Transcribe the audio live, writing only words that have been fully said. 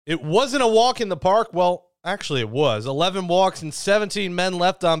It wasn't a walk in the park. Well, actually, it was. 11 walks and 17 men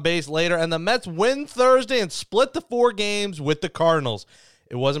left on base later, and the Mets win Thursday and split the 4 games with the Cardinals.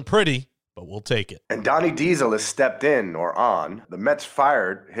 It wasn't pretty, but we'll take it. And Donnie Diesel has stepped in or on. The Mets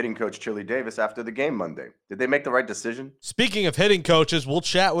fired hitting coach Chili Davis after the game Monday. Did they make the right decision? Speaking of hitting coaches, we'll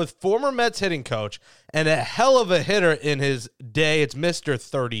chat with former Mets hitting coach and a hell of a hitter in his day. It's Mr.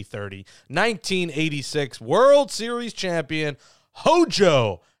 30-30, 1986 World Series champion,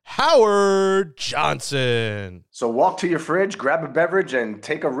 Hojo Howard Johnson. So walk to your fridge, grab a beverage, and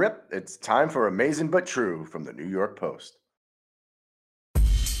take a rip. It's time for Amazing But True from the New York Post.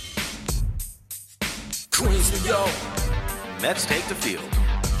 Queens, New York. Mets take the field.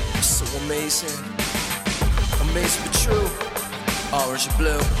 So amazing. Amazing but true. Orange and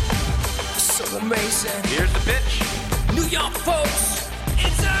blue. So amazing. Here's the pitch. New York folks.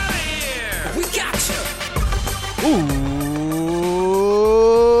 It's out of here. We got you. Ooh,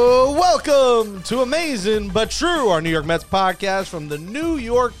 welcome to Amazing But True, our New York Mets podcast from the New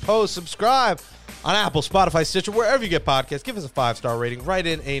York Post. Subscribe on Apple, Spotify, Stitcher, wherever you get podcasts. Give us a 5-star rating. Write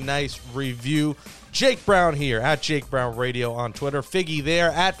in a nice review. Jake Brown here at Jake Brown Radio on Twitter. Figgy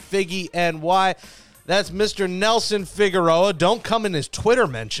there at FiggyNY. That's Mr. Nelson Figueroa. Don't come in his Twitter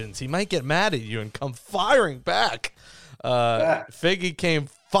mentions. He might get mad at you and come firing back. Figgy came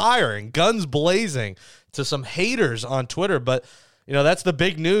firing, guns blazing to some haters on Twitter. But, you know, that's the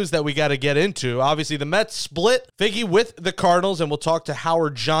big news that we got to get into. Obviously, the Mets split Figgy with the Cardinals, and we'll talk to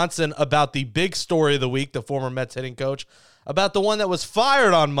Howard Johnson about the big story of the week, the former Mets hitting coach, about the one that was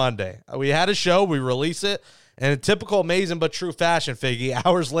fired on Monday. We had a show, we release it, and in typical Amazing But True fashion, Figgy,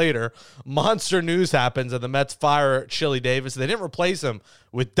 hours later, monster news happens and the Mets fire Chili Davis. They didn't replace him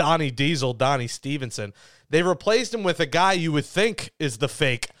with Donnie Diesel, Donnie Stevenson. They replaced him with a guy you would think is the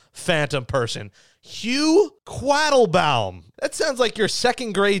fake phantom person, Hugh Quattlebaum. That sounds like your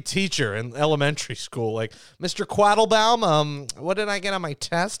second grade teacher in elementary school. Like, Mr. Quattlebaum, what did I get on my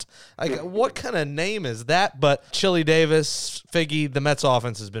test? Like, what kind of name is that? But Chili Davis, Figgy, the Mets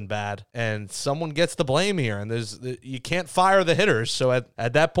offense has been bad, and someone gets the blame here, and you can't fire the hitters. So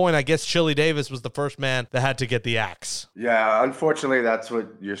at that point, I guess Chili Davis was the first man that had to get the axe. Yeah, unfortunately, that's what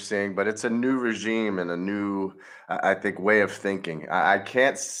you're seeing, but it's a new regime and a new, I think, way of thinking. I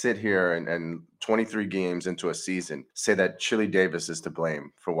can't sit here and 23 games into a season say that Chili Davis is to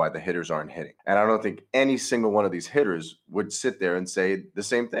blame for why the hitters aren't hitting. And I don't think any single one of these hitters would sit there and say the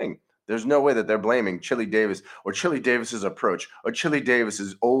same thing. There's no way that they're blaming Chili Davis or Chili Davis's approach or Chili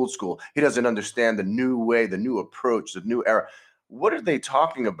Davis's old school. He doesn't understand the new way, the new approach, the new era. What are they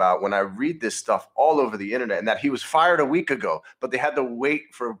talking about when I read this stuff all over the internet and that he was fired a week ago, but they had to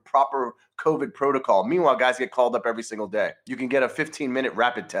wait for proper COVID protocol? Meanwhile, guys get called up every single day. You can get a 15-minute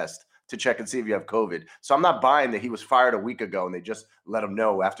rapid test to check and see if you have COVID. So I'm not buying that he was fired a week ago and they just let him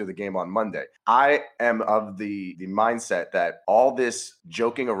know after the game on Monday. I am of the mindset that all this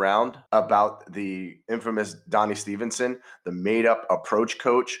joking around about the infamous Donnie Stevenson, the made-up approach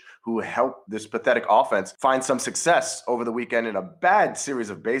coach who helped this pathetic offense find some success over the weekend in a bad series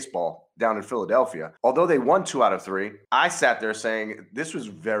of baseball down in Philadelphia. Although they won 2 out of 3, I sat there saying this was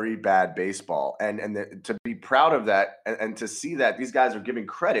very bad baseball. And to be proud of that and to see that these guys are giving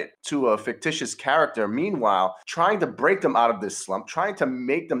credit to a fictitious character, meanwhile, trying to break them out of this slump, trying to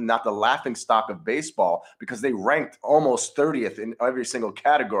make them not the laughing stock of baseball because they ranked almost 30th in every single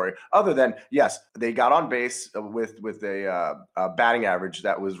category, other than, yes, they got on base with a batting average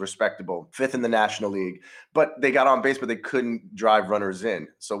that was respectable, 5th in the National League, but they got on base, but they couldn't drive runners in.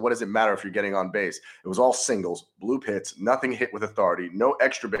 So what does it matter if you're getting on base? It was all singles, bloop hits, nothing hit with authority, no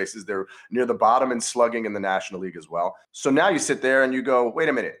extra bases. They're near the bottom in slugging in the National League as well. So now you sit there and you go, wait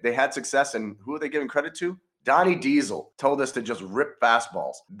a minute, they had success, and who are they giving credit to? Donnie Diesel told us to just rip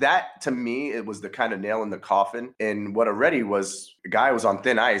fastballs. That, to me, it was the kind of nail in the coffin in what already was a guy who was on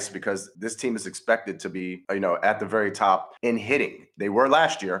thin ice, because this team is expected to be, at the very top in hitting. They were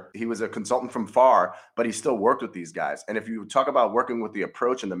last year. He was a consultant from far, but he still worked with these guys. And if you talk about working with the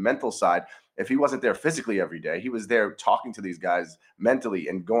approach and the mental side, if he wasn't there physically every day, he was there talking to these guys mentally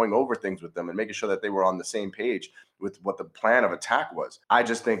and going over things with them and making sure that they were on the same page with what the plan of attack was. I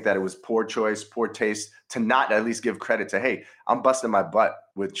just think that it was poor choice, poor taste to not at least give credit to, hey, I'm busting my butt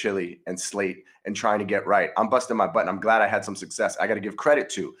with Chili and Slate and trying to get right. I'm busting my butt, and I'm glad I had some success. I got to give credit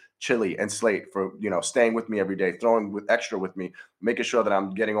to Chili and Slate for, staying with me every day, throwing with extra with me, making sure that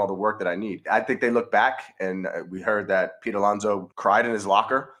I'm getting all the work that I need. I think they look back, and we heard that Pete Alonso cried in his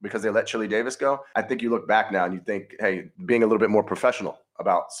locker because they let Chili Davis go. I think you look back now and you think, hey, being a little bit more professional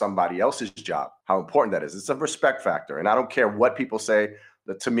about somebody else's job, how important that is. It's a respect factor. And I don't care what people say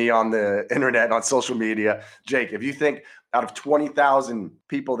to me on the internet and on social media. Jake, if you think Out of 20,000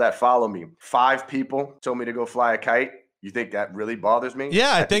 people that follow me, 5 people told me to go fly a kite. You think that really bothers me?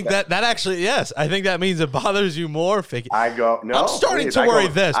 Yeah, I think that actually, yes. I think that means it bothers you more, Figgy. I go, no. I'm starting to worry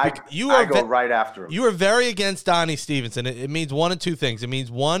this. I go right after him. You are very against Donnie Stevenson. It means one of two things. It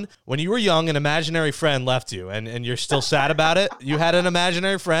means, one, when you were young, an imaginary friend left you, and you're still sad about it. You had an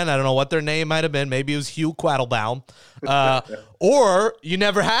imaginary friend. I don't know what their name might have been. Maybe it was Hugh Quattlebaum. Or you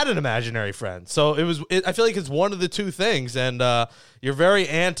never had an imaginary friend. So I feel like it's one of the two things, and you're very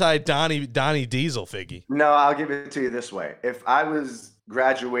anti-Donnie Diesel, Figgy. No, I'll give it to you this way. If I was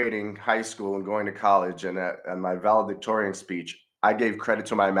graduating high school and going to college, and at my valedictorian speech, I gave credit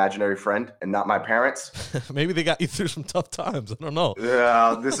to my imaginary friend and not my parents. Maybe they got you through some tough times. I don't know.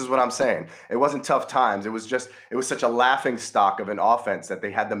 This is what I'm saying. It wasn't tough times. It was such a laughing stock of an offense that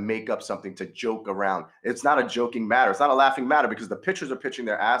they had to make up something to joke around. It's not a joking matter. It's not a laughing matter because the pitchers are pitching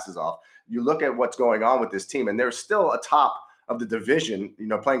their asses off. You look at what's going on with this team, and they're still atop of the division,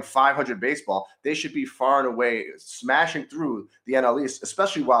 playing 500 baseball. They should be far and away smashing through the NL East,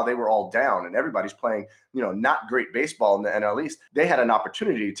 especially while they were all down and everybody's playing, not great baseball in the NL East. They had an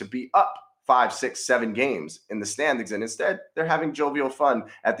opportunity to be up 5, 6, 7 games in the standings, and instead they're having jovial fun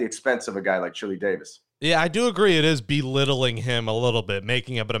at the expense of a guy like Chili Davis. Yeah, I do agree. It is belittling him a little bit,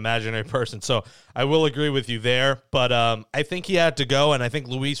 making up an imaginary person. So I will agree with you there. But I think he had to go, and I think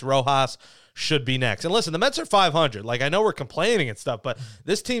Luis Rojas should be next. And listen, the Mets are 500. Like, I know we're complaining and stuff, but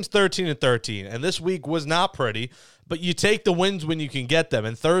this team's 13-13, and this week was not pretty. But you take the wins when you can get them.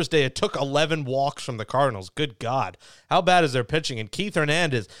 And Thursday, it took 11 walks from the Cardinals. Good God. How bad is their pitching? And Keith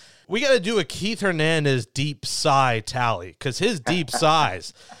Hernandez, we got to do a Keith Hernandez deep sigh tally, because his deep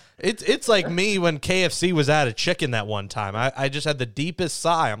sighs, It's like me when KFC was out of chicken that one time. I just had the deepest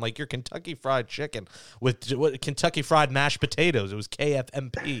sigh. I'm like, you're Kentucky Fried Chicken with Kentucky Fried mashed potatoes. It was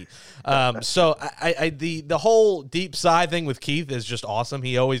KFMP. So the whole deep sigh thing with Keith is just awesome.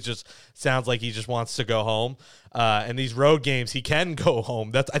 He always just sounds like he just wants to go home. And these road games, he can go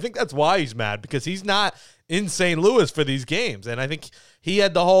home. I think that's why he's mad, because he's not in St. Louis for these games. And I think he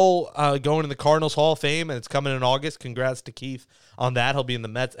had the whole going in the Cardinals Hall of Fame, and it's coming in August. Congrats to Keith on that. He'll be in the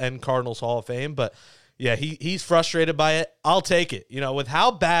Mets and Cardinals Hall of Fame. But, yeah, he's frustrated by it. I'll take it. With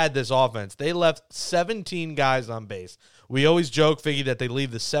how bad this offense, they left 17 guys on base. We always joke, Figgy, that they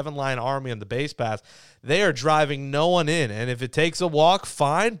leave the 7-line army on the base pass. They are driving no one in. And if it takes a walk,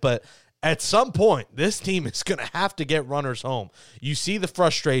 fine, but at some point, this team is going to have to get runners home. You see the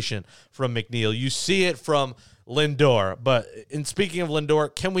frustration from McNeil. You see it from Lindor. But in speaking of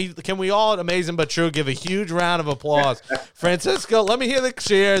Lindor, can we all, amazing but true, give a huge round of applause? Francisco, let me hear the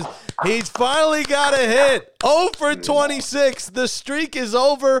cheers. He's finally got a hit. 0 for 26. The streak is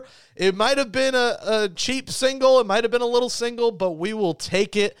over. It might have been a cheap single. It might have been a little single, but we will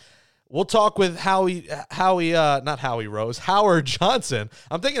take it. We'll talk with not Howie Rose, Howard Johnson.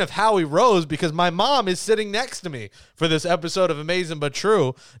 I'm thinking of Howie Rose because my mom is sitting next to me for this episode of Amazing But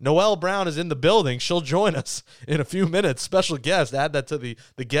True. Noelle Brown is in the building. She'll join us in a few minutes. Special guest. Add that to the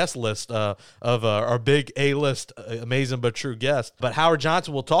guest list of our big A-list Amazing But True guest. But Howard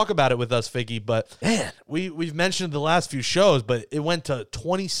Johnson will talk about it with us, Figgy. But, man, we've mentioned the last few shows, but it went to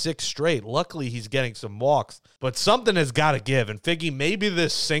 26 straight. Luckily, he's getting some walks. But something has got to give. And, Figgy, maybe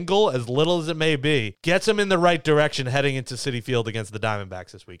this single, as little as it may be, gets him in the right direction heading into Citi Field against the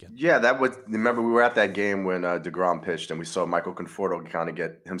Diamondbacks this weekend. Yeah, remember we were at that game when DeGrom pitched, and we saw Michael Conforto kind of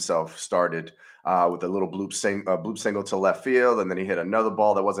get himself started with a little bloop single to left field, and then he hit another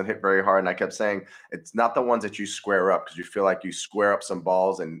ball that wasn't hit very hard. And I kept saying, it's not the ones that you square up, because you feel like you square up some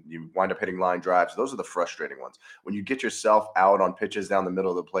balls and you wind up hitting line drives. Those are the frustrating ones. When you get yourself out on pitches down the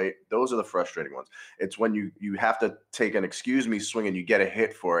middle of the plate, those are the frustrating ones. It's when you have to take an excuse me swing and you get a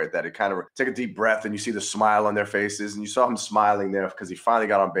hit for it, that it kind of take a deep breath and you see the smile on their faces. And you saw him smiling there because he finally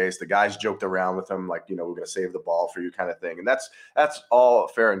got on base. The guys joked around with him like, we're going to save the ball for you kind of thing. And that's all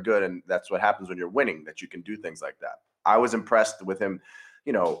fair and good. And that's what happens when you're winning, that you can do things like that. I was impressed with him,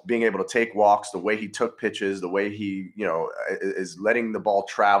 being able to take walks, the way he took pitches, the way he, is letting the ball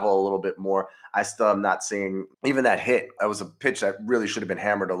travel a little bit more. I still am not seeing even that hit. That was a pitch that really should have been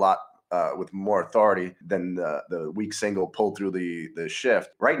hammered a lot with more authority than the weak single pulled through the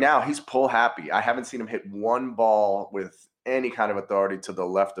shift. Right now, he's pull happy. I haven't seen him hit one ball with any kind of authority to the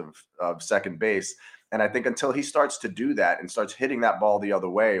left of second base. And I think until he starts to do that and starts hitting that ball the other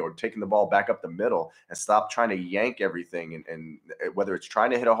way or taking the ball back up the middle and stop trying to yank everything, and whether it's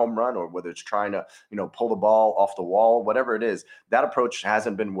trying to hit a home run or whether it's trying to, pull the ball off the wall, whatever it is, that approach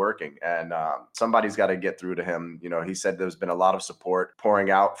hasn't been working. And somebody's got to get through to him. He said there's been a lot of support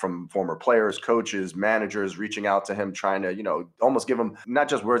pouring out from former players, coaches, managers, reaching out to him, trying to, almost give him not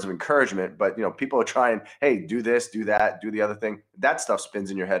just words of encouragement, but, people are trying, hey, do this, do that, do the other thing. That stuff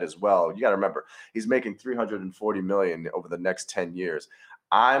spins in your head as well. You got to remember, he's making $340 million over the next 10 years.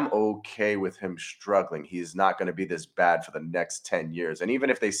 I'm okay with him struggling. He's not going to be this bad for the next 10 years. And even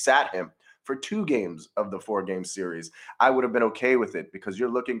if they sat him for 2 games of the 4-game series, I would have been okay with it, because you're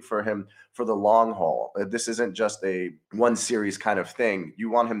looking for him for the long haul. This isn't just a one series kind of thing. You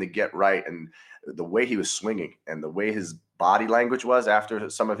want him to get right. And the way he was swinging and the way his body language was after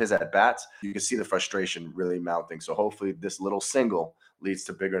some of his at-bats, you can see the frustration really mounting. So hopefully this little single leads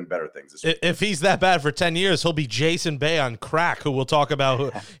to bigger and better things. If he's that bad for 10 years, he'll be Jason Bay on crack, who we'll talk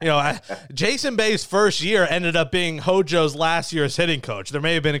about. Jason Bay's first year ended up being Hojo's last year's hitting coach. There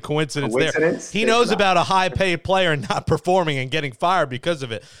may have been a coincidence there. He knows about a high-paid player not performing and getting fired because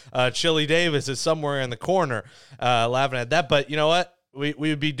of it. Chili Davis is somewhere in the corner laughing at that. But you know what? We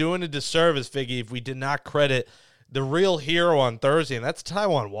would be doing a disservice, Figgy, if we did not credit the real hero on Thursday, and that's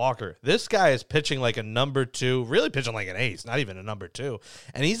Taijuan Walker. This guy is pitching like a number 2, really pitching like an ace, not even a number 2.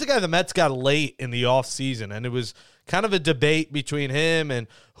 And he's the guy the Mets got late in the offseason, and it was kind of a debate between him and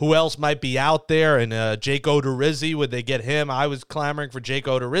who else might be out there, and Jake Odorizzi. Would they get him? I was clamoring for Jake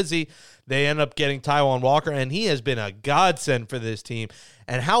Odorizzi. They end up getting Taijuan Walker, and he has been a godsend for this team.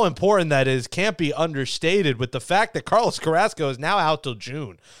 And how important that is can't be understated with the fact that Carlos Carrasco is now out till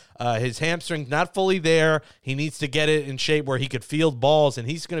June. His hamstring's not fully there. He needs to get it in shape where he could field balls, and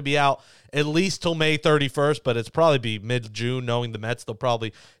he's going to be out at least till May 31st, but it's probably be mid-June. Knowing the Mets, they'll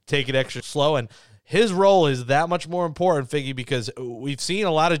probably take it extra slow, and his role is that much more important, Figgy, because we've seen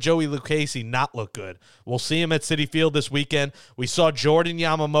a lot of Joey Lucchesi not look good. We'll see him at Citi Field this weekend. We saw Jordan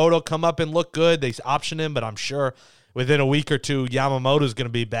Yamamoto come up and look good. They optioned him, but I'm sure within a week or two, Yamamoto's going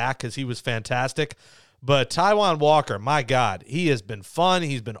to be back because he was fantastic. But Taijuan Walker, my God, he has been fun.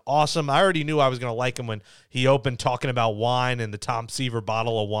 He's been awesome. I already knew I was going to like him when he opened talking about wine and the Tom Seaver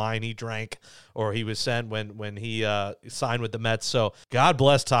bottle of wine he drank, or he was sent when he signed with the Mets. So God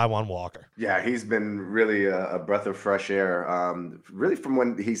bless Taijuan Walker. Yeah, he's been really a breath of fresh air. Really from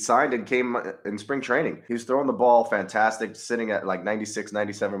when he signed and came in spring training. He was throwing the ball fantastic, sitting at like 96,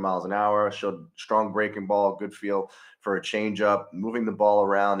 97 miles an hour, showed strong breaking ball, good feel for a changeup, moving the ball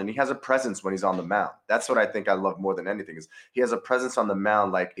around, and he has a presence when he's on the mound. That's what I think I love more than anything, is he has a presence on the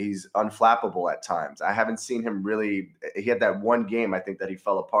mound, like he's unflappable at times. I haven't seen him really. He had that one game, I think, that he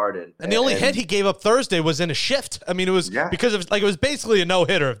fell apart in. And the only hit he gave up Thursday was in a shift. I mean, it was because of it was basically a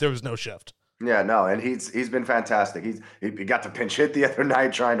no-hitter if there was no shift. Yeah, no, and he's been fantastic. He got to pinch hit the other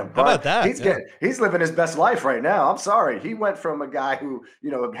night trying to bunt. How about that? He's living his best life right now. I'm sorry. He went from a guy who,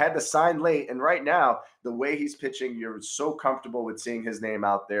 had to sign late, and right now, the way he's pitching, you're so comfortable with seeing his name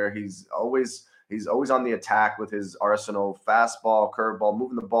out there. He's always on the attack with his arsenal, fastball, curveball,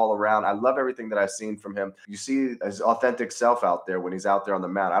 moving the ball around. I love everything that I've seen from him. You see his authentic self out there when he's out there on the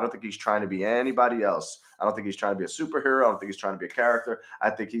mound. I don't think he's trying to be anybody else. I don't think he's trying to be a superhero. I don't think he's trying to be a character.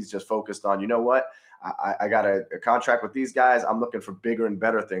 I think he's just focused on, you know what? I got a contract with these guys. I'm looking for bigger and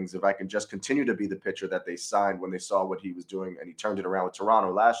better things. If I can just continue to be the pitcher that they signed when they saw what he was doing, and he turned it around with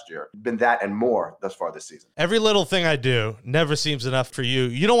Toronto last year. Been that and more thus far this season. Every little thing I do never seems enough for you.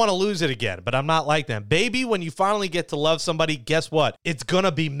 You don't want to lose it again, but I'm not like that. Baby, when you finally get to love somebody, guess what? It's going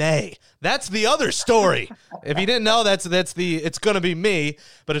to be May. That's the other story. If you didn't know, it's going to be me,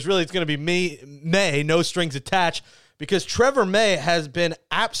 but it's going to be me, May, no strings attached. Because Trevor May has been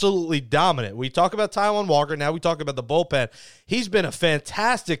absolutely dominant. We talk about Taijuan Walker. Now we talk about the bullpen. He's been a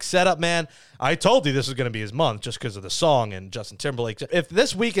fantastic setup, man. I told you this was going to be his month just because of the song and Justin Timberlake. If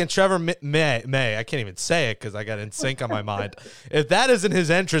this weekend Trevor May, I can't even say it because I got NSYNC on my mind. If that isn't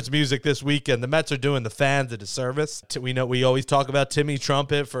his entrance music this weekend, the Mets are doing the fans a disservice. We always talk about Timmy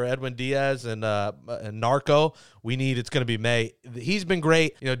Trumpet for Edwin Diaz and Narco. It's going to be May. He's been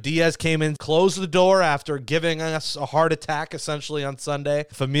great. Diaz came in, closed the door after giving us a heart attack essentially on Sunday.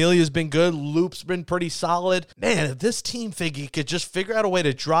 Familia's been good. Loop's been pretty solid. Man, if this team could just figure out a way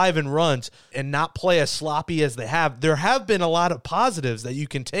to drive in runs and not play as sloppy as they have, there have been a lot of positives that you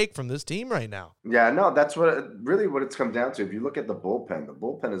can take from this team right now. Yeah, no, that's what it's come down to. If you look at the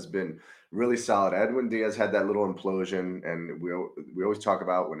bullpen has been really solid. Edwin Diaz had that little implosion, and we always talk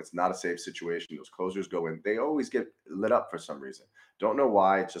about when it's not a safe situation, those closers go in. They always get lit up for some reason. Don't know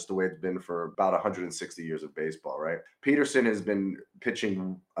why. It's just the way it's been for about 160 years of baseball, right? Peterson has been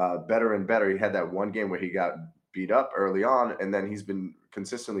pitching better and better. He had that one game where he got beat up early on, and then he's been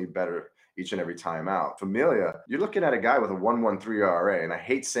consistently better each and every time out. Familia, you're looking at a guy with a 1.13 ERA, and I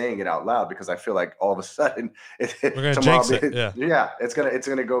hate saying it out loud because I feel like all of a sudden we're gonna jinx it. Yeah, it's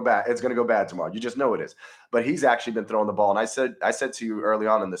gonna go bad. It's gonna go bad tomorrow. You just know it is. But he's actually been throwing the ball, and I said to you early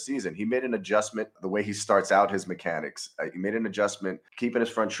on in the season, he made an adjustment the way he starts out his mechanics. He made an adjustment, keeping his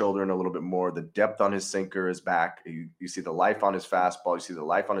front shoulder in a little bit more. The depth on his sinker is back. You see the life on his fastball. You see the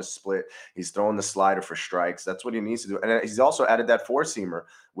life on his split. He's throwing the slider for strikes. That's what he needs to do. And he's also added that four-seamer,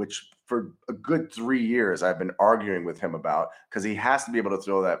 which for a good 3 years I've been arguing with him about, because he has to be able to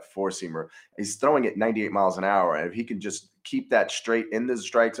throw that four-seamer. He's throwing it 98 miles an hour, and if he can just keep that straight in the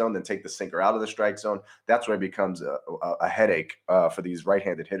strike zone, then take the sinker out of the strike zone, that's where it becomes a headache for these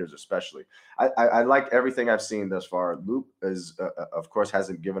right-handed hitters especially. I like everything I've seen thus far. Luke is, of course,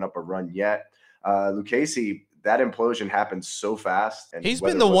 hasn't given up a run yet. Lucchesi, that implosion happened so fast. And he's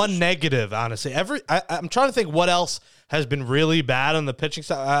been the one negative, honestly. I'm trying to think what else has been really bad on the pitching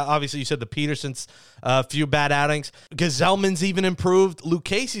side. Obviously, you said the Peterson's few bad outings. Gazelman's even improved.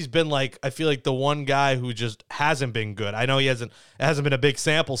 Lucchesi's been like, I feel like the one guy who just hasn't been good. I know it hasn't been a big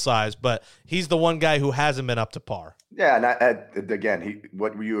sample size, but he's the one guy who hasn't been up to par. Yeah, and again,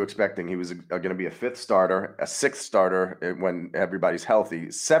 what were you expecting? He was going to be a fifth starter, a sixth starter when everybody's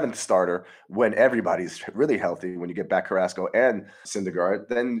healthy, seventh starter when everybody's really healthy, when you get back Carrasco and Syndergaard.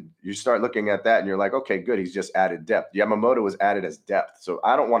 Then you start looking at that and you're like, okay, good, he's just added depth. Yamamoto was added as depth. So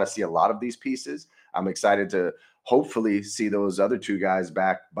I don't want to see a lot of these pieces. I'm excited to hopefully see those other two guys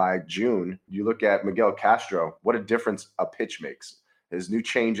back by June. You look at Miguel Castro, what a difference a pitch makes. His new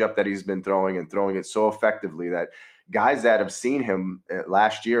changeup that he's been throwing it so effectively that guys that have seen him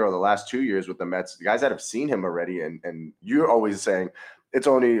last year or the last 2 years with the Mets, guys that have seen him already, and you're always saying it's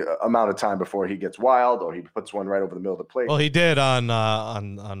only an amount of time before he gets wild or he puts one right over the middle of the plate. Well, he did on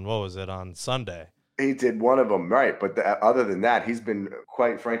what was it, on Sunday? He did one of them, right. But other than that, he's been,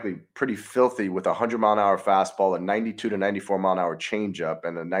 quite frankly, pretty filthy with a 100-mile-an-hour fastball, a 92 to 94-mile-an-hour changeup,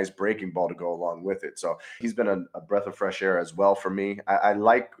 and a nice breaking ball to go along with it. So he's been a breath of fresh air as well for me. I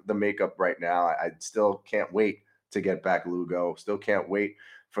like the makeup right now. I still can't wait to get back Lugo. Still can't wait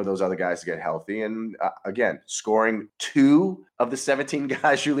for those other guys to get healthy. And again, scoring 2 of the 17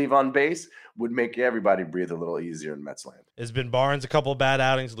 guys you leave on base would make everybody breathe a little easier in Mets land. It's been Barnes, a couple of bad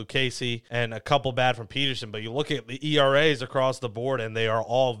outings, Lucchesi, and a couple bad from Peterson. But you look at the ERAs across the board, and they are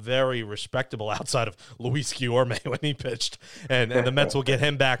all very respectable outside of Luis Guillorme when he pitched. And the Mets will get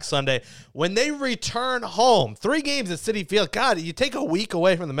him back Sunday. When they return home, 3 games at Citi Field, God, you take a week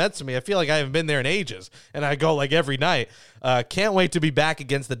away from the Mets to me. I feel like I haven't been there in ages, and I go like every night. Can't wait to be back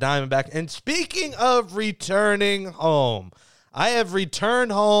against the Diamondbacks. And speaking of returning home, I have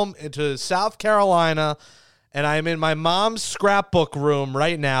returned home into South Carolina, and I'm in my mom's scrapbook room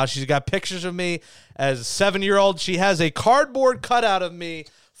right now. She's got pictures of me as a 7-year-old. She has a cardboard cutout of me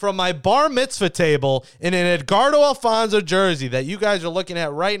from my bar mitzvah table in an Edgardo Alfonso jersey that you guys are looking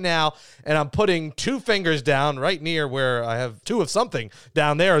at right now, and I'm putting 2 fingers down right near where I have 2 of something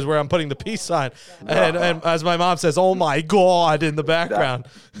down there is where I'm putting the peace sign. And as my mom says, oh my God, in the background.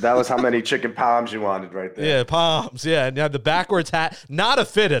 That was how many chicken palms you wanted right there. Yeah, palms. Yeah, and you have the backwards hat, not a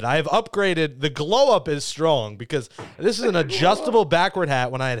fitted. I have upgraded. The glow up is strong because this is an adjustable backward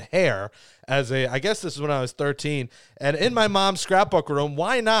hat when I had hair. I guess this is when I was 13, and in my mom's scrapbook room,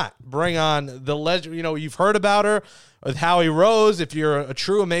 why not bring on the legend? You know, you've heard about her with Howie Rose. If you're a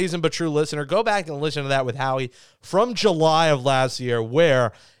true Amazing But True listener, go back and listen to that with Howie from July of last year,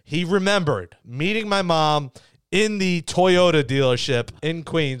 where he remembered meeting my mom in the Toyota dealership in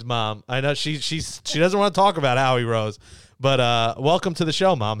Queens. Mom, I know she doesn't want to talk about Howie Rose, but welcome to the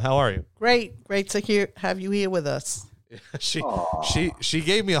show, Mom. How are you? Great to have you here with us. She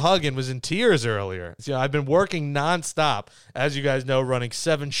gave me a hug and was in tears earlier. So, I've been working nonstop, as you guys know, running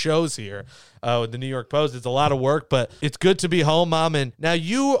 7 shows here with the New York Post. It's a lot of work, but it's good to be home, Mom. And now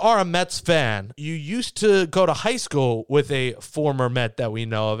you are a Mets fan. You used to go to high school with a former Met that we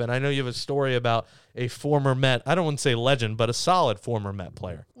know of, and I know you have a story about a former Met. I don't want to say legend, but a solid former Met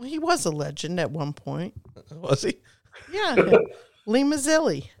player. Well, he was a legend at one point. Was he? Yeah, Lee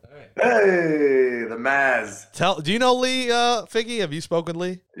Mazzilli. Hey, the Maz. Do you know Lee, Figgy? Have you spoken with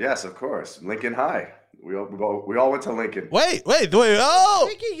Lee? Yes, of course. Lincoln High. We all went to Lincoln. Wait. Oh!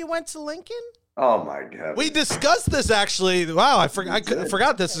 Figgy, you went to Lincoln? Oh, my God. We discussed this, actually. Wow, I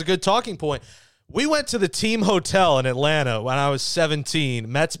forgot this is a good talking point. We went to the team hotel in Atlanta when I was 17,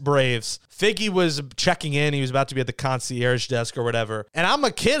 Mets Braves. Figgy was checking in. He was about to be at the concierge desk or whatever. And I'm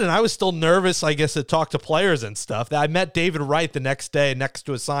a kid, and I was still nervous, I guess, to talk to players and stuff. I met David Wright the next day next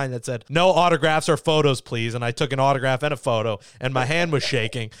to a sign that said, "No autographs or photos, please." And I took an autograph and a photo, and my hand was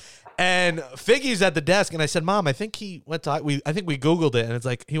shaking. And Figgy's at the desk, and I said, "Mom, I think he went to." I think we Googled it, and it's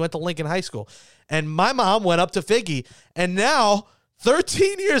like he went to Lincoln High School. And my mom went up to Figgy, and now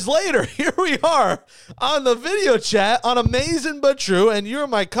 13 years later, here we are on the video chat on Amazing But True, and you're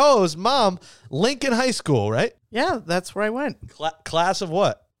my co-host, Mom, Lincoln High School, right? Yeah, that's where I went. Class of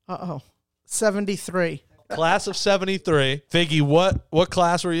what? 73. Class of 73. Figgy, what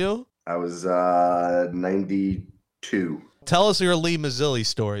class were you? I was 92. Tell us your Lee Mazzilli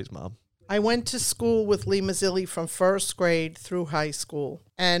stories, Mom. I went to school with Lee Mazzilli from first grade through high school.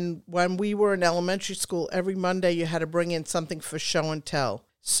 And when we were in elementary school, every Monday you had to bring in something for show and tell.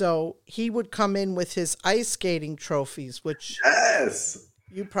 So he would come in with his ice skating trophies, which Yes.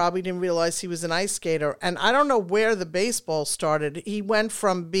 you probably didn't realize he was an ice skater. And I don't know where the baseball started. He went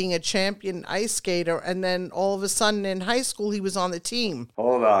from being a champion ice skater, and then all of a sudden in high school, he was on the team.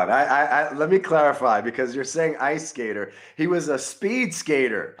 Hold on. I let me clarify, because you're saying ice skater. He was a speed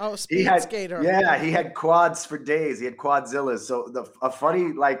skater. Oh, He speed had- skater. Yeah, he had quads for days. He had quadzillas. So a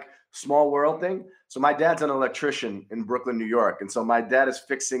funny, like, small world thing. So my dad's an electrician in Brooklyn, New York. And so my dad is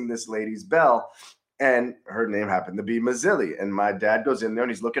fixing this lady's bell. And her name happened to be Mazzilli. And my dad goes in there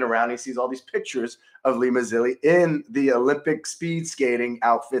and he's looking around. And he sees all these pictures of Lee Mazzilli in the Olympic speed skating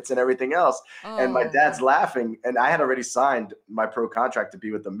outfits and everything else. And my dad's laughing. And I had already signed my pro contract to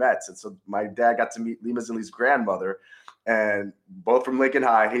be with the Mets. And so my dad got to meet Lee Mazzilli's grandmother, and both from Lincoln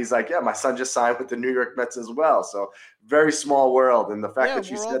High. He's like, "Yeah, my son just signed with the New York Mets as well." So very small world. And the fact Yeah, that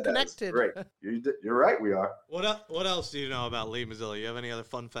you we're all said that is connected. great. You're right. We are. What else do you know about Lee Mazzilli? You have any other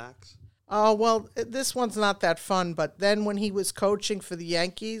fun facts? Oh, well, this one's not that fun, but then when he was coaching for the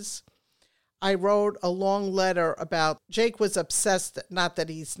Yankees, I wrote a long letter about Jake was obsessed, not that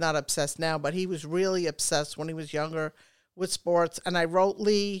he's not obsessed now, but he was really obsessed when he was younger with sports. And I wrote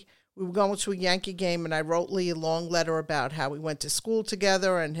Lee, we were going to a Yankee game, and I wrote Lee a long letter about how we went to school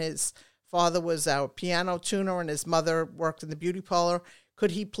together, and his father was our piano tuner and his mother worked in the beauty parlor.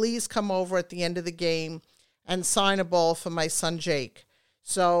 Could he please come over at the end of the game and sign a ball for my son Jake?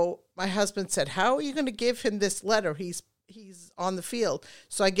 So my husband said, "How are you going to give him this letter? He's on the field."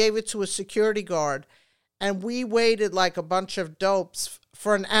 So I gave it to a security guard, and we waited like a bunch of dopes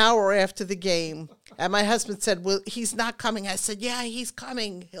for an hour after the game. And my husband said, "Well, he's not coming." I said, "Yeah, he's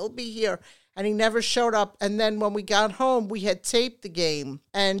coming. He'll be here." And he never showed up. And then when we got home, we had taped the game,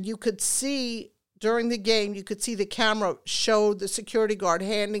 and you could see during the game, you could see the camera show the security guard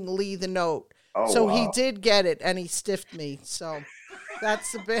handing Lee the note. Oh, so wow. he did get it, and he stiffed me. So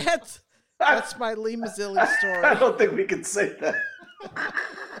that's the bad. That's my Lee Mazzilli story. I don't think we can say that.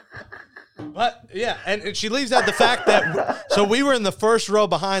 But yeah, and she leaves out the fact that so we were in the first row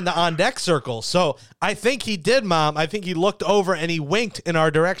behind the on deck circle. So I think he did, Mom. I think he looked over and he winked in our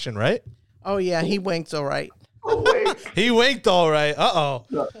direction, right? Oh yeah, he winked all right. Oh, wait. He winked all right.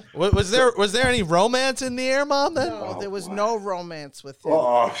 Was there any romance in the air, Mom? Then No, there was no romance with him.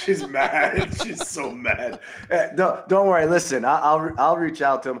 Oh, she's mad. She's so mad. Don't worry. Listen, I'll reach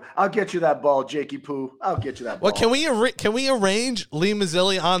out to him. I'll get you that ball, Jakey Poo. I'll get you that ball. well, can we arrange Lee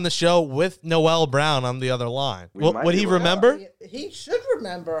Mazzilli on the show with Noel Brown on the other line? We might Would he do it. remember? He should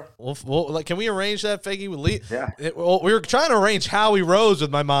remember. Well, can we arrange that, Figgy, with Lee? Yeah. We were trying to arrange Howie Rose with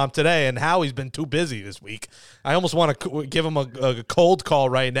my mom today, and Howie's been too busy this week. I almost want to give him a cold call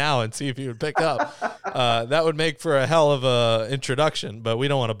right now and see if he would pick up. That would make for a hell of a introduction, but we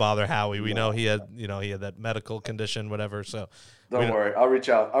don't want to bother Howie. We know he had that medical condition, whatever. So Don't worry. I'll reach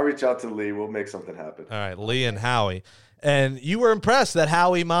out to Lee. We'll make something happen. all right, Lee and Howie. And you were impressed that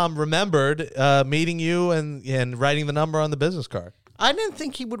Howie, Mom, remembered meeting you and writing the number on the business card. I didn't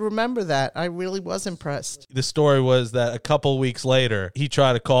think he would remember that. I really was impressed. The story was that a couple weeks later, he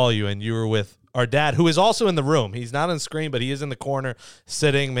tried to call you, and you were with our dad, who is also in the room. He's not on screen, but he is in the corner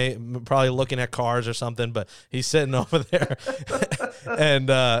sitting, probably looking at cars or something, but he's sitting over there. And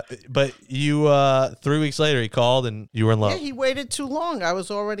but you 3 weeks later, he called, and you were in love. Yeah, he waited too long. I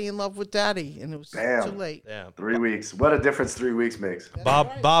was already in love with Daddy, and it was Damn. too late. Yeah. 3 weeks. What a difference 3 weeks makes.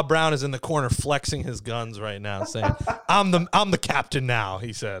 Bob Brown is in the corner flexing his guns right now, saying, I'm the captain now,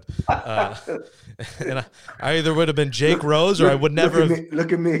 he said. And I either would have been Jake Rose, or I would never have.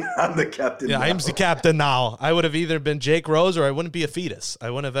 Look at me. I'm the captain. Yeah, now. I'm the captain now. I would have either been Jake Rose, or I wouldn't be a fetus.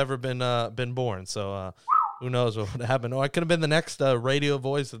 I wouldn't have ever been born. So Who knows what would happen? Oh, I could have been the next radio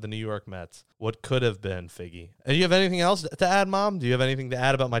voice of the New York Mets. What could have been, Figgy? And you have anything else to add, Mom? Do you have anything to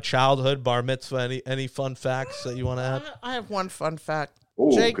add about my childhood, bar mitzvah? Any fun facts that you want to add? I have one fun fact. Ooh,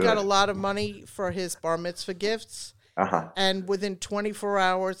 Jake good. got a lot of money for his bar mitzvah gifts. And within 24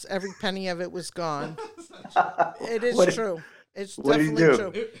 hours, every penny of it was gone. It is true. It's definitely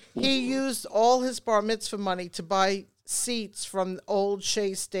true. He used all his bar mitzvah money to buy seats from Old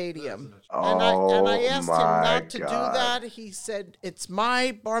Shea Stadium. And I asked him not to do that. He said, it's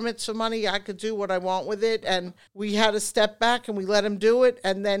my bar mitzvah money. I could do what I want with it. And we had to step back and we let him do it.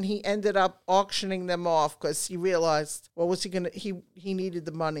 And then he ended up auctioning them off because he realized, what was he going to, he needed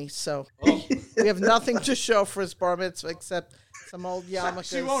the money. So we have nothing to show for his bar mitzvah except some old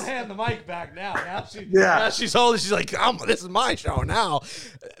yarmulkes. She won't hand the mic back now. Now she's old. She's like, this is my show now.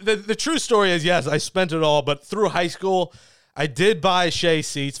 The true story is, yes, I spent it all, but through high school, I did buy Shea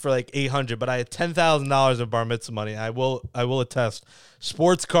seats for like $800, but I had $10,000 of bar mitzvah money. I will attest.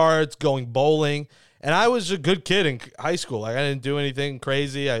 Sports cards, going bowling. And I was a good kid in high school. Like, I didn't do anything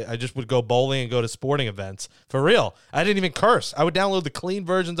crazy. I just would go bowling and go to sporting events. For real. I didn't even curse. I would download the clean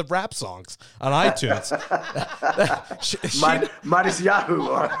versions of rap songs on iTunes. Minus Yahoo.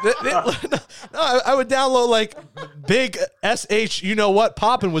 No, I would download like big SH, you know what,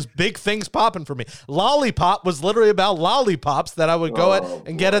 poppin' was big things popping for me. Lollipop was literally about lollipops that I would go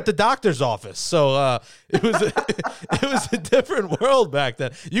and get at the doctor's office. So it was a different world back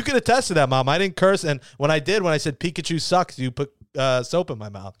then. You can attest to that, Mom. I didn't curse. And when I said Pikachu sucks, you put soap in my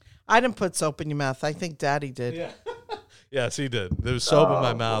mouth. I didn't put soap in your mouth. I think Daddy did. Yeah. Yes, he did. There was soap in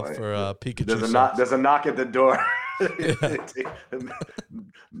my mouth for Pikachu. There's a knock at the door.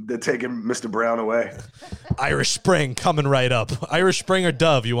 They're taking Mr. Brown away. Irish Spring coming right up. Irish Spring or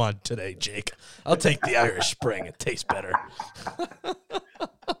Dove you want today, Jake? I'll take the Irish Spring. It tastes better.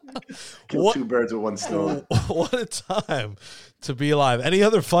 Kill two birds with one stone. What a time to be alive. Any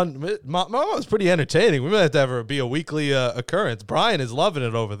other fun? Mom was pretty entertaining. We might have to have her be a weekly occurrence. Brian is loving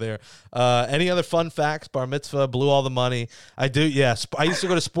it over there. Any other fun facts? Bar mitzvah, blew all the money. I do, yes. I used to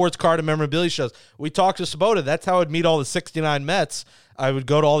go to sports card and memorabilia shows. We talked to Sabota. That's how I'd meet all the 69 Mets. I would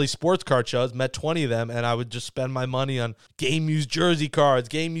go to all these sports card shows, met 20 of them, and I would just spend my money on game-used jersey cards,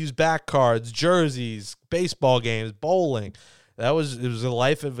 game-used back cards, jerseys, baseball games, bowling. It was the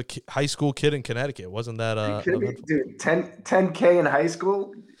life of a high school kid in Connecticut. Wasn't that dude, 10K in high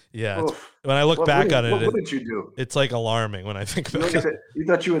school? Yeah. When I look back on it, what did you do? It's like alarming when I think about it. You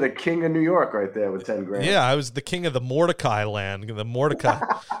thought you were the king of New York right there with 10 grand. Yeah, I was the king of the Mordecai land. The Mordecai,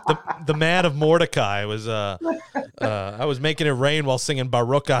 the man of Mordecai was. I was making it rain while singing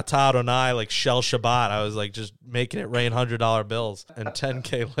Baruch Atah Adonai like Shel Shabbat. I was like just making it rain $100 bills, and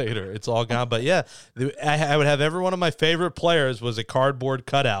 10K later, it's all gone. But yeah, I would have every one of my favorite players was a cardboard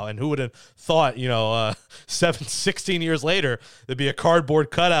cutout, and who would have thought, 16 years later, there'd be a cardboard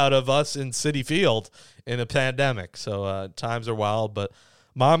cutout of us in Citi Field in a pandemic. So times are wild, but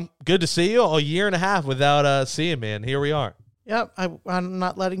Mom, good to see you. A year and a half without seeing me, and here we are. Yep, I'm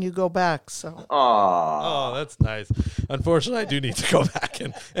not letting you go back. So. Oh, that's nice. Unfortunately, I do need to go back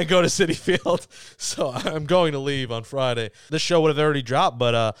and go to Citi Field, so I'm going to leave on Friday. This show would have already dropped,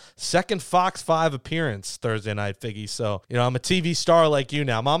 but second Fox 5 appearance Thursday night, Figgy. So, I'm a TV star like you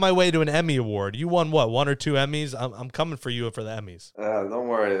now. I'm on my way to an Emmy Award. You won, what, 1 or 2 Emmys? I'm coming for you for the Emmys. Don't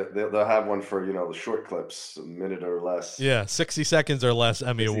worry. They'll have one for, the short clips, a minute or less. Yeah, 60 seconds or less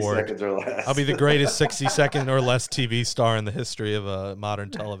Emmy 60 Award. seconds or less. I'll be the greatest 60-second or less TV star in the history of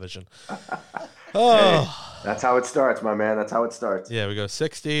modern television. Hey, that's how it starts, my man. That's how it starts. Yeah, we go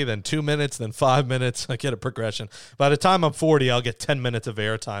 60, then 2 minutes, then 5 minutes. I get a progression. By the time I'm 40, I'll get 10 minutes of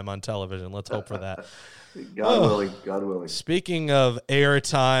airtime on television. Let's hope for that. God willing. Speaking of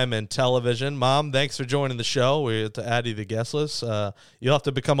airtime and television, Mom, thanks for joining the show. We have to add you to the guest list. You'll have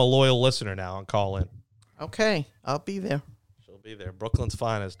to become a loyal listener now and call in. Okay, I'll be there. Be there. Brooklyn's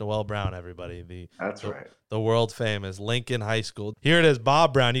finest, Noel Brown, everybody. That's right. The world famous Lincoln High School. Here it is,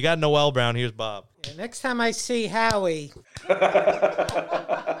 Bob Brown. You got Noel Brown. Here's Bob. Yeah, next time I see Howie. What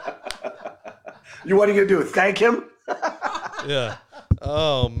are you going to do? Thank him? Yeah.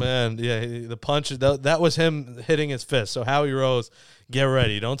 Oh, man. Yeah, the punches. That was him hitting his fist. So Howie Rose, get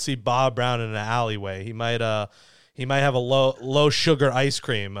ready. Don't see Bob Brown in an alleyway. He might have a low sugar ice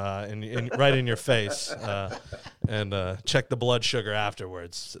cream right in your face, and check the blood sugar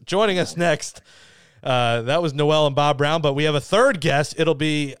afterwards. Joining us next, that was Noel and Bob Brown, but we have a third guest. It'll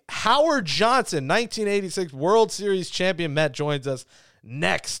be Howard Johnson, 1986 World Series champion Met, joins us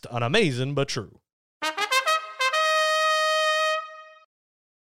next on Amazing But True.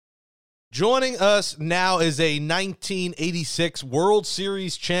 Joining us now is a 1986 World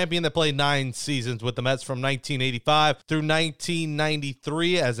Series champion that played 9 seasons with the Mets from 1985 through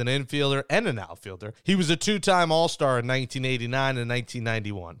 1993 as an infielder and an outfielder. He was a 2-time All-Star in 1989 and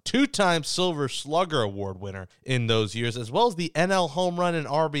 1991, 2-time Silver Slugger Award winner in those years, as well as the NL home run and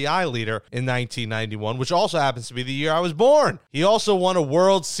RBI leader in 1991, which also happens to be the year I was born. He also won a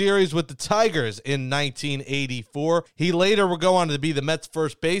World Series with the Tigers in 1984. He later would go on to be the Mets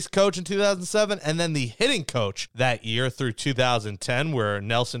first base coach in 2007, and then the hitting coach that year through 2010, where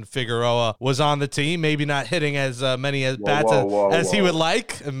Nelson Figueroa was on the team, maybe not hitting as many as bats as he would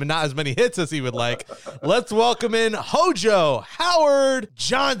like, and not as many hits as he would like. Let's welcome in Hojo Howard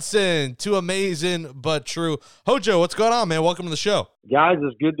Johnson to Amazing But True. Hojo, what's going on, man? Welcome to the show. Guys,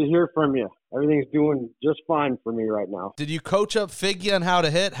 it's good to hear from you. Everything's doing just fine for me right now. Did you coach up Figgy on how to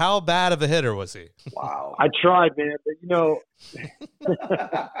hit? How bad of a hitter was he? Wow. I tried, man, but either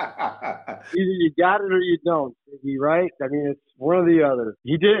you got it or you don't, Figgy, right? I mean, it's one or the other.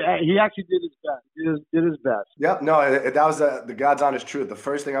 He actually did his best. He did his best. Yep. No, that was the God's honest truth. The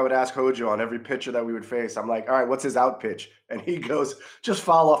first thing I would ask Hojo on every pitcher that we would face, I'm like, all right, what's his out pitch? And he goes, just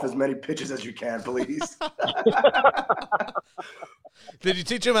foul off as many pitches as you can, please. Did you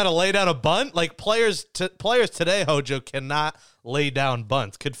teach him how to lay down a bunt? Like players today, Hojo, cannot lay down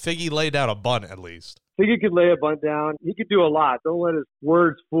bunts. Could Figgy lay down a bunt at least? Figgy could lay a bunt down. He could do a lot. Don't let his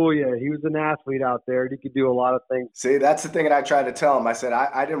words fool you. He was an athlete out there. He could do a lot of things. See, that's the thing that I tried to tell him. I said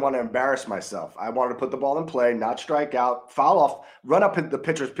I didn't want to embarrass myself. I wanted to put the ball in play, not strike out, foul off, run up the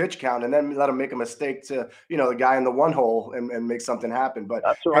pitcher's pitch count, and then let him make a mistake to, the guy in the one hole and make something happen. But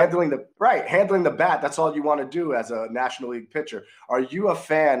that's right. handling the bat, that's all you want to do as a National League pitcher. Are you a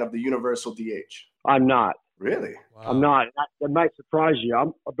fan of the universal DH? I'm not. Really? Wow. I'm not. That might surprise you.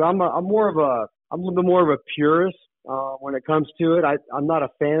 I'm a little bit more of a purist when it comes to it. I'm not a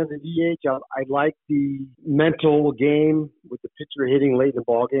fan of the DH. I like the mental game with the pitcher hitting late in the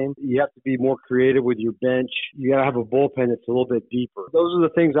ball game. You have to be more creative with your bench. You got to have a bullpen that's a little bit deeper. Those are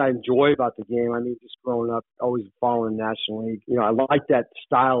the things I enjoy about the game. I mean, just growing up, always following National League. I like that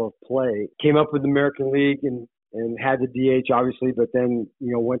style of play. Came up with the American League and had the DH, obviously, but then,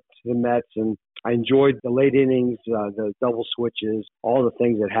 went to the Mets, and I enjoyed the late innings, the double switches, all the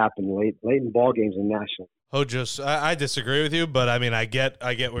things that happen late in ball games in National. Hojo, I disagree with you, but I mean, I get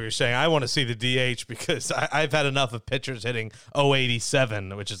what you're saying. I want to see the DH because I've had enough of pitchers hitting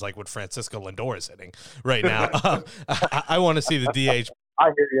 087, which is like what Francisco Lindor is hitting right now. I want to see the DH. I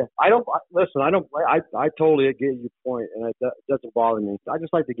hear you. I totally get your point, and it doesn't bother me. I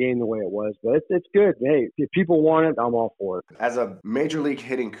just like the game the way it was, but it's good. Hey, if people want it, I'm all for it. As a major league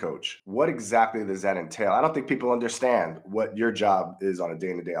hitting coach, what exactly does that entail? I don't think people understand what your job is on a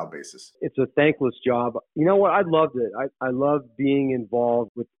day-in-day out basis. It's a thankless job. You know what? I loved it. I loved being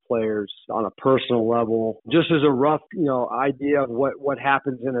involved with players on a personal level. Just as a rough, idea of what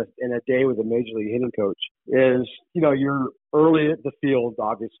happens in a day with a major league hitting coach is, you're early at the field,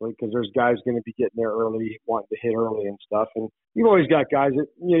 obviously, because there's guys going to be getting there early, wanting to hit early and stuff. And you've always got guys that,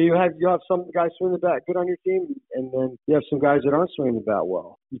 you have some guys swing the bat good on your team, and then you have some guys that aren't swinging the bat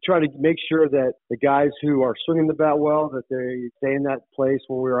well. You try to make sure that the guys who are swinging the bat well, that they stay in that place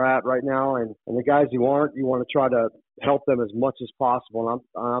where we're at right now, and the guys who aren't, you want to try to help them as much as possible. And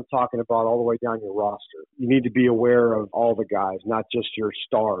I'm talking about all the way down your roster. You need to be aware of all the guys, not just your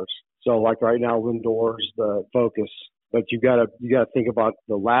stars. So like right now, Lindor's the focus, but you gotta think about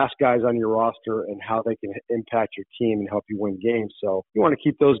the last guys on your roster and how they can impact your team and help you win games. So you want to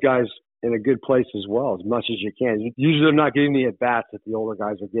keep those guys in a good place as well, as much as you can. Usually they're not getting the at-bats that the older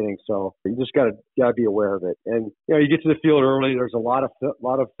guys are getting, so you just gotta be aware of it. And you get to the field early. There's a lot of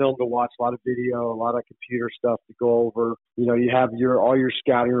film to watch, a lot of video, a lot of computer stuff to go over. You have all your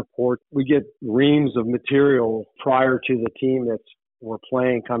scouting reports. We get reams of material prior to the team we're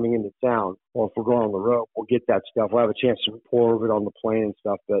playing coming into town, or if we're going on the road, we'll get that stuff. We'll have a chance to pour over it on the plane and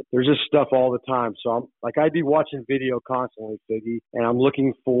stuff, but there's just stuff all the time. So I'd be watching video constantly, Figgy, and I'm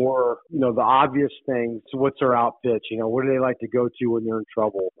looking for, the obvious things. So what's their out pitch? What do they like to go to when they're in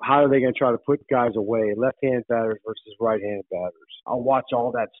trouble? How are they going to try to put guys away, left-hand batters versus right-hand batters? I'll watch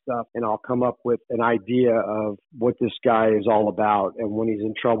all that stuff, and I'll come up with an idea of what this guy is all about, and when he's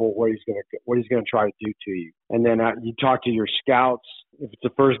in trouble, what he's going to try to do to you. And then you talk to your scouts. If it's the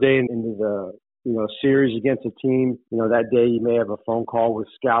first day into the series against a team, that day you may have a phone call with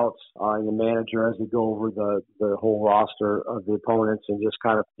scouts and the manager as they go over the whole roster of the opponents, and just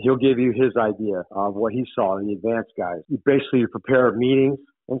he'll give you his idea of what he saw in the advanced guys. You prepare meetings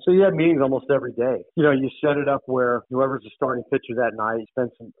And so you have meetings almost every day. You know, you set it up where whoever's the starting pitcher that night,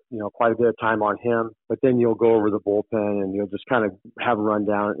 spend some, quite a bit of time on him, but then you'll go over the bullpen and you'll just kind of have a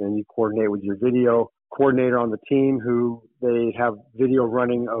rundown, and you coordinate with your video coordinator on the team who they have video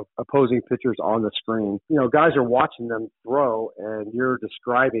running of opposing pitchers on the screen. You know, guys are watching them throw and you're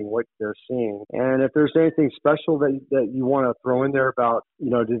describing what they're seeing. And if there's anything special that you want to throw in there about, do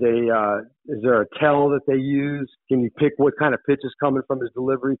they, is there a tell that they use? Can you pick what kind of pitch is coming from his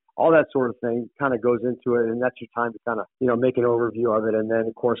delivery? All that sort of thing kind of goes into it. And that's your time to kind of, make an overview of it. And then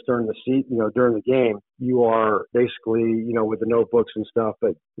of course, during the game, you are basically, with the notebooks and stuff.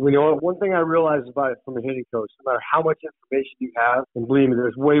 But one thing I realized about it from a hitting coach, no matter how much information you have, and believe me,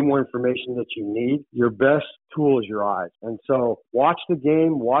 there's way more information that you need, your best tool is your eyes. And so watch the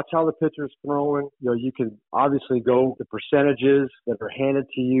game, watch how the pitcher's throwing. You can obviously go the percentages that are handed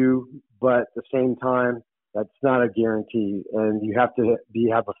to you, but at the same time, that's not a guarantee. And you have to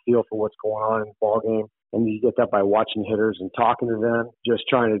have a feel for what's going on in the ball game. And you get that by watching hitters and talking to them, just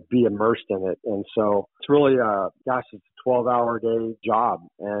trying to be immersed in it. And so it's really, it's a 12-hour day job.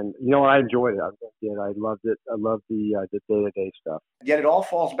 And I enjoyed it. I loved it. I loved the day-to-day stuff. Yet it all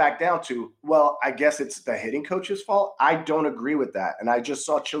falls back down to, well, I guess it's the hitting coach's fault. I don't agree with that. And I just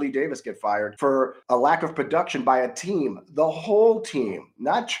saw Chili Davis get fired for a lack of production by a team, the whole team,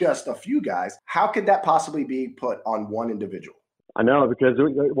 not just a few guys. How could that possibly be put on one individual? I know, because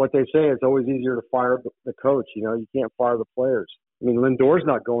what they say, it's always easier to fire the coach. You can't fire the players. I mean, Lindor's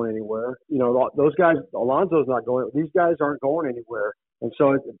not going anywhere. Those guys, Alonso's not going. These guys aren't going anywhere. And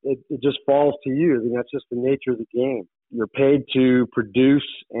so it just falls to you. I mean, that's just the nature of the game. You're paid to produce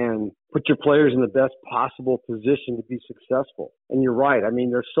and put your players in the best possible position to be successful. And you're right. I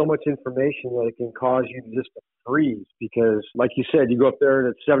mean, there's so much information that it can cause you to just freeze because, like you said, you go up there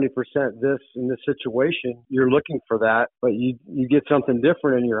and it's 70% this in this situation. You're looking for that, but you get something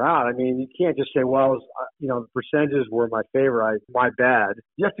different and you're out. I mean, you can't just say, well, the percentages were my favor. My bad.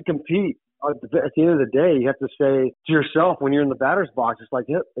 You have to compete. At the end of the day, you have to say to yourself when you're in the batter's box, it's like,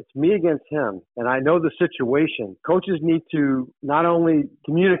 it's me against him. And I know the situation. Coaches need to not only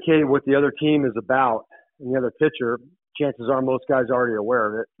communicate what the other team is about and the other pitcher. Chances are most guys are already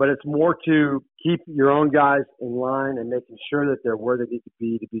aware of it. But it's more to keep your own guys in line and making sure that they're where they need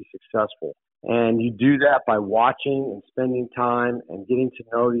to be successful. And you do that by watching and spending time and getting to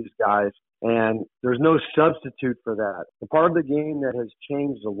know these guys. And there's no substitute for that. The part of the game that has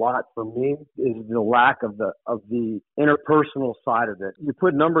changed a lot for me is the lack of the interpersonal side of it. You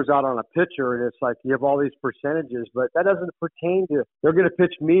put numbers out on a pitcher and it's like you have all these percentages, but that doesn't pertain to, they're going to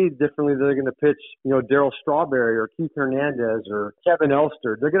pitch me differently than they're going to pitch, Darryl Strawberry or Keith Hernandez or Kevin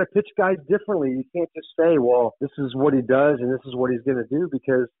Elster. They're going to pitch guys differently. You can't just say, well, this is what he does and this is what he's going to do,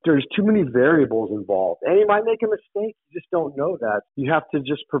 because there's too many variables involved. And he might make a mistake. You just don't know that. You have to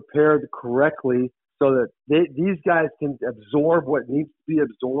just prepare correctly so that these guys can absorb what needs to be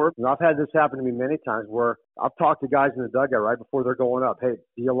absorbed. And I've had this happen to me many times where I've talked to guys in the dugout right before they're going up. Hey,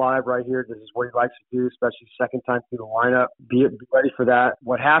 be alive right here. This is what he likes to do, especially second time through the lineup. Be ready for that.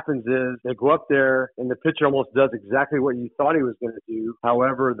 What happens is they go up there and the pitcher almost does exactly what you thought he was going to do.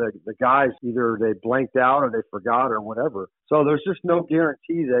 However, the guys, either they blanked out or they forgot or whatever. So there's just no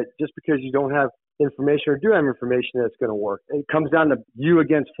guarantee that just because you don't have information or do have information that's going to work. It comes down to you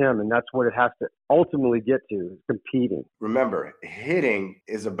against him, and that's what it has to ultimately get to, competing. Remember, hitting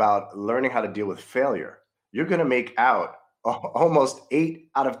is about learning how to deal with failure. You're going to make out almost 8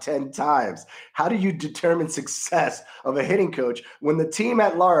 out of 10 times. How do you determine success of a hitting coach when the team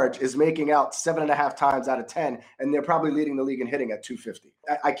at large is making out 7.5 times out of 10, and they're probably leading the league in hitting at 250?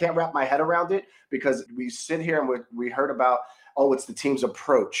 I can't wrap my head around it, because we sit here and we heard about, it's the team's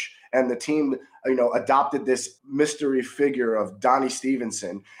approach. And the team, adopted this mystery figure of Donnie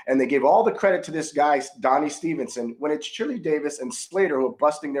Stevenson. And they gave all the credit to this guy, Donnie Stevenson, when it's Chili Davis and Slater who are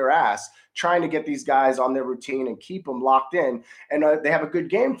busting their ass, trying to get these guys on their routine and keep them locked in. And they have a good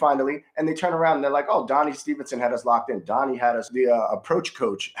game finally. And they turn around and they're like, oh, Donnie Stevenson had us locked in. Donnie had us, the approach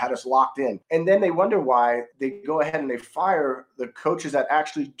coach had us locked in. And then they wonder why they go ahead and they fire the coaches that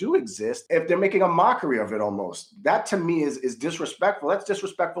actually do exist if they're making a mockery of it almost. That to me is disrespectful. That's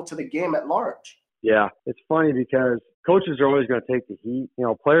disrespectful to the game at large. Yeah, it's funny because coaches are always going to take the heat.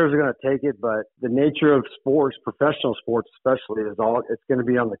 Players are going to take it, but the nature of sports, professional sports especially, it's going to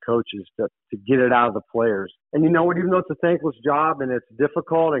be on the coaches to get it out of the players. And even though it's a thankless job and it's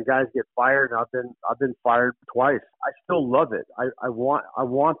difficult and guys get fired, and I've been fired twice, I still love it. I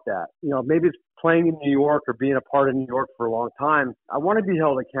want that. Maybe it's playing in New York or being a part of New York for a long time. I want to be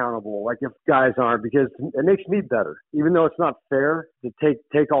held accountable, like if guys aren't, because it makes me better. Even though it's not fair to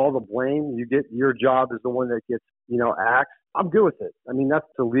take all the blame, your job is the one that gets axed. I'm good with it. I mean, that's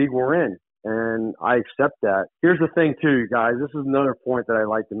the league we're in, and I accept that. Here's the thing, too, you guys. This is another point that I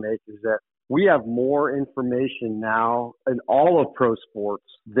like to make is that we have more information now in all of pro sports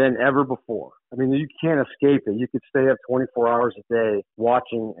than ever before. I mean, you can't escape it. You could stay up 24 hours a day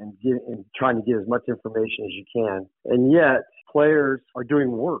watching and trying to get as much information as you can. And yet, players are doing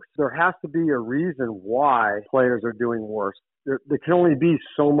worse. There has to be a reason why players are doing worse. There can only be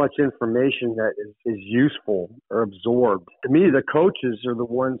so much information that is useful or absorbed. To me, the coaches are the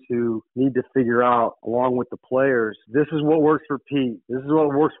ones who need to figure out, along with the players, this is what works for Pete. This is what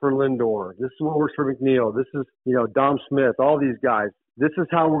works for Lindor. This is what works for McNeil. This is, Dom Smith, all these guys. This is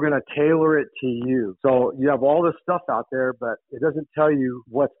how we're going to tailor it to you. So you have all this stuff out there, but it doesn't tell you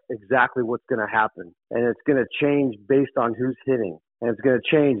what's going to happen. And it's going to change based on who's hitting. And it's going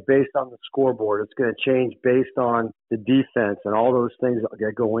to change based on the scoreboard. It's going to change based on the defense and all those things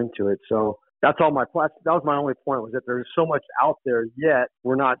that go into it. So that's all that was my only point, was that there's so much out there, yet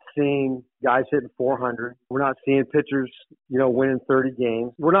we're not seeing guys hitting 400. We're not seeing pitchers, winning 30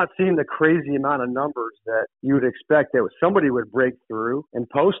 games. We're not seeing the crazy amount of numbers that you would expect that somebody would break through and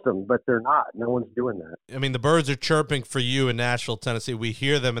post them, but they're not. No one's doing that. I mean, the birds are chirping for you in Nashville, Tennessee. We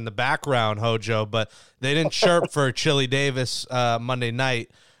hear them in the background, Hojo, but they didn't chirp for Chili Davis Monday night.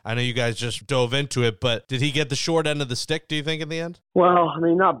 I know you guys just dove into it, but did he get the short end of the stick, do you think, in the end? Well, I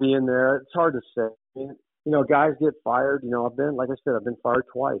mean, not being there, it's hard to say. I mean, guys get fired. I've been fired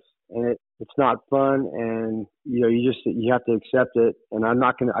twice, and it's not fun, and, you have to accept it. And I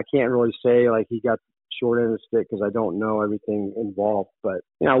can't really say, like, he got the short end of the stick because I don't know everything involved. But,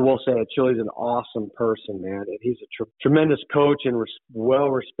 I will say that Chili's an awesome person, man. And he's a tremendous coach and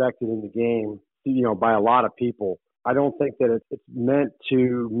well respected in the game, by a lot of people. I don't think that it's meant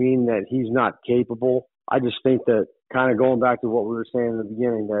to mean that he's not capable. I just think that, kind of going back to what we were saying in the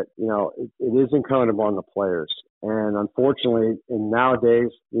beginning, that, it is incumbent on the players. And unfortunately, nowadays,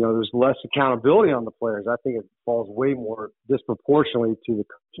 there's less accountability on the players. I think it falls way more disproportionately to the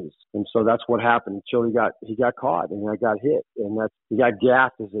coaches. And so that's what happened. Chili he got caught and I got hit, and he got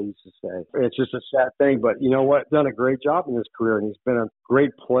gaffed, as they used to say. It's just a sad thing, but you know what? Done a great job in his career, and he's been a great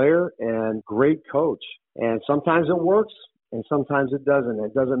player and great coach. And sometimes it works and sometimes it doesn't.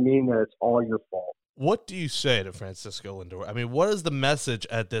 It doesn't mean that it's all your fault. What do you say to Francisco Lindor? I mean, what is the message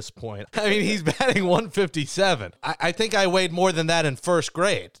at this point? I mean, he's batting 157. I think I weighed more than that in first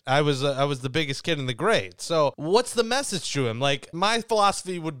grade. I was the biggest kid in the grade. So what's the message to him? Like, my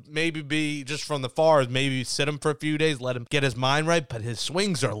philosophy would maybe be, just from the far, maybe sit him for a few days, let him get his mind right, but his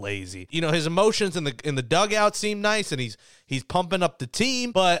swings are lazy. His emotions in the dugout seem nice, and he's pumping up the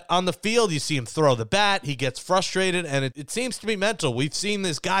team, but on the field, you see him throw the bat, he gets frustrated, and it seems to be mental. We've seen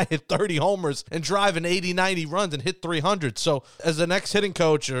this guy hit 30 homers and drive an 80, 90 runs and hit 300. So as an ex-hitting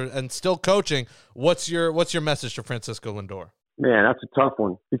coach and still coaching, what's your message to Francisco Lindor? Man, that's a tough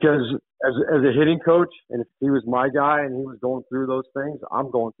one, because as a hitting coach, and if he was my guy and he was going through those things,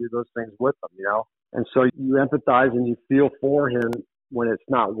 I'm going through those things with him, And so you empathize and you feel for him when it's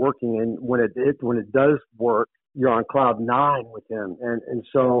not working, and when it does work, you're on cloud 9 with him. And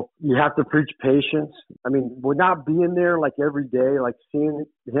so you have to preach patience. I mean, we're not being there like every day, like seeing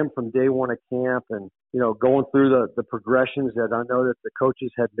him from day one of camp and, going through the progressions that I know that the coaches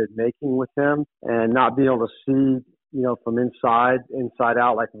have been making with him, and not being able to see, from inside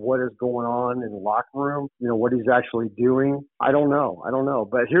out, like what is going on in the locker room, what he's actually doing. I don't know.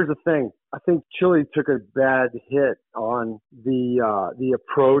 But here's the thing. I think Chili took a bad hit on the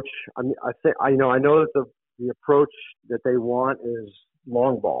approach. I mean, I know that the approach that they want is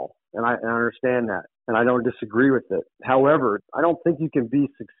long ball, and I understand that, and I don't disagree with it. However, I don't think you can be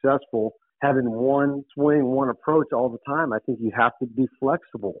successful having one swing, one approach all the time. I think you have to be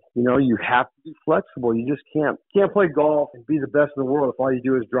flexible. You have to be flexible. You just can't play golf and be the best in the world if all you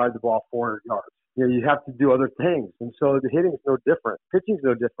do is drive the ball 400 yards. You have to do other things. And so the hitting is no different. Pitching is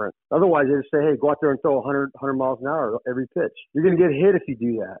no different. Otherwise, they just say, hey, go out there and throw 100 miles an hour every pitch. You're going to get hit if you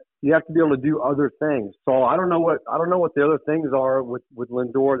do that. You have to be able to do other things. So I don't know what the other things are with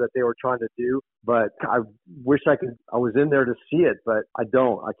Lindor that they were trying to do, but I wish I was in there to see it, but I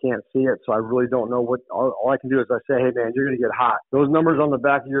don't. I can't see it, so I really don't know what. All I can do is I say, hey man, you're going to get hot. Those numbers on the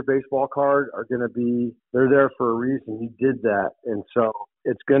back of your baseball card are going to be, they're there for a reason. You did that, and so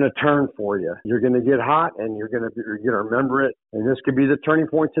it's going to turn for you. You're going to get hot, and you're going to remember it. And this could be the turning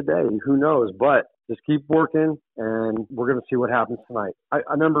point today. Who knows? But Just keep working, and we're going to see what happens tonight. I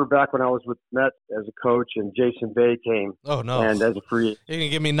remember back when I was with Mets as a coach, and Jason Bay came. Oh no! And as a free, you're gonna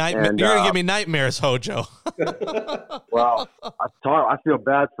give me nightmares, Hojo. Well, I feel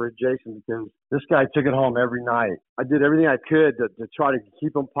bad for Jason because this guy took it home every night. I did everything I could to try to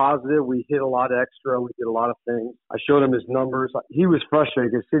keep him positive. We hit a lot extra. We did a lot of things. I showed him his numbers. He was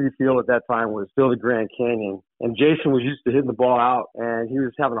frustrated because Citi Field at that time was still the Grand Canyon. And Jason was used to hitting the ball out, and he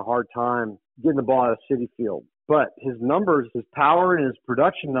was having a hard time getting the ball out of Citi Field. But his numbers, his power and his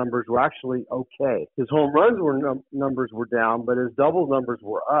production numbers were actually okay. His home runs numbers were down, but his double numbers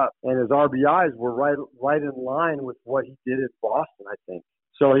were up, and his RBIs were right in line with what he did at Boston, I think.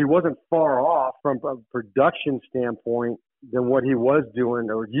 So he wasn't far off from a production standpoint than what he was doing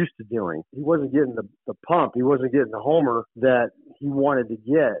or used to doing. He wasn't getting the pump. He wasn't getting the homer that he wanted to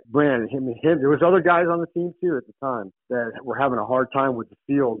get. Brandon, him. There was other guys on the team too at the time that were having a hard time with the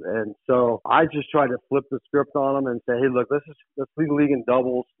field. And so I just tried to flip the script on them and say, hey, look, let's lead the league in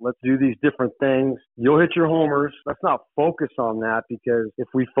doubles. Let's do these different things. You'll hit your homers. Let's not focus on that, because if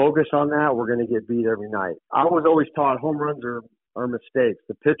we focus on that, we're going to get beat every night. I was always taught home runs are mistakes.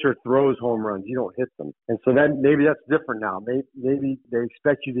 The pitcher throws home runs. You don't hit them. And so maybe that's different now. Maybe they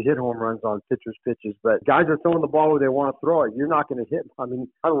expect you to hit home runs on pitchers' pitches, but guys are throwing the ball where they want to throw it. You're not going to hit. I mean,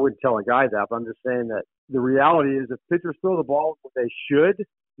 I wouldn't tell a guy that, but I'm just saying that the reality is if pitchers throw the ball where they should,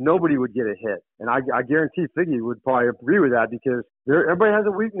 nobody would get a hit. And I guarantee Figgy would probably agree with that, because everybody has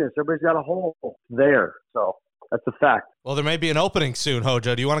a weakness. Everybody's got a hole there. So that's a fact. Well, there may be an opening soon,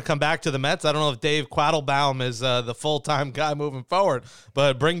 Hojo. Do you want to come back to the Mets? I don't know if Dave Quattlebaum is the full-time guy moving forward,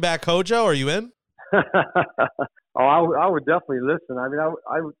 but bring back Hojo. Are you in? I would definitely listen. I mean,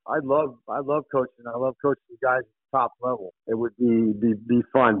 I love coaching. I love coaching guys at the top level. It would be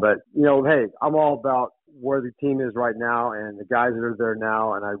fun. But, hey, I'm all about where the team is right now and the guys that are there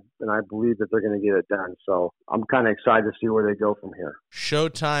now, and I believe that they're going to get it done. So I'm kind of excited to see where they go from here.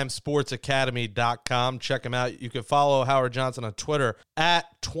 ShowtimeSportsAcademy.com. Check him out. You can follow Howard Johnson on Twitter at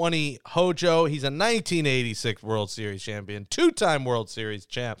 20Hojo. He's a 1986 World Series champion, two-time World Series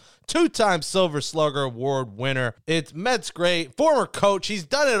champ, two-time Silver Slugger Award winner. It's Mets great, former coach. He's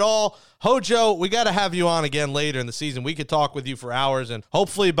done it all. Hojo, we got to have you on again later in the season. We could talk with you for hours, and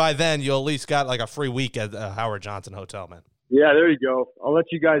hopefully by then you'll at least got like a free week at the Howard Johnson Hotel, man. Yeah, there you go. I'll let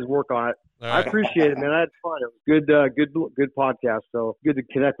you guys work on it. Right. I appreciate it, man. I had fun. It was good podcast. So good to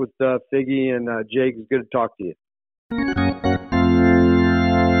connect with Figgy and Jake. It's good to talk to you.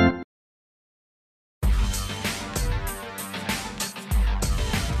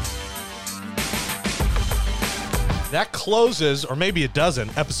 That closes, or maybe it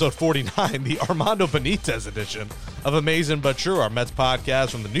doesn't, episode 49, the Armando Benitez edition of Amazing But True, our Mets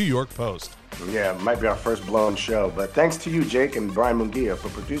podcast from the New York Post. Yeah, it might be our first blown show, but thanks to you, Jake and Brian Munguia, for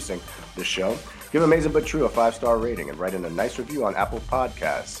producing the show. Give Amazing But True a 5-star rating and write in a nice review on Apple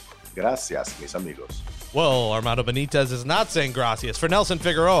Podcasts. Gracias, mis amigos. Well, Armando Benitez is not saying gracias. For Nelson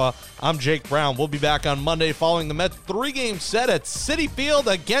Figueroa, I'm Jake Brown. We'll be back on Monday following the Mets 3-game set at Citi Field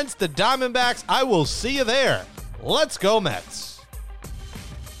against the Diamondbacks. I will see you there. Let's go, Mets.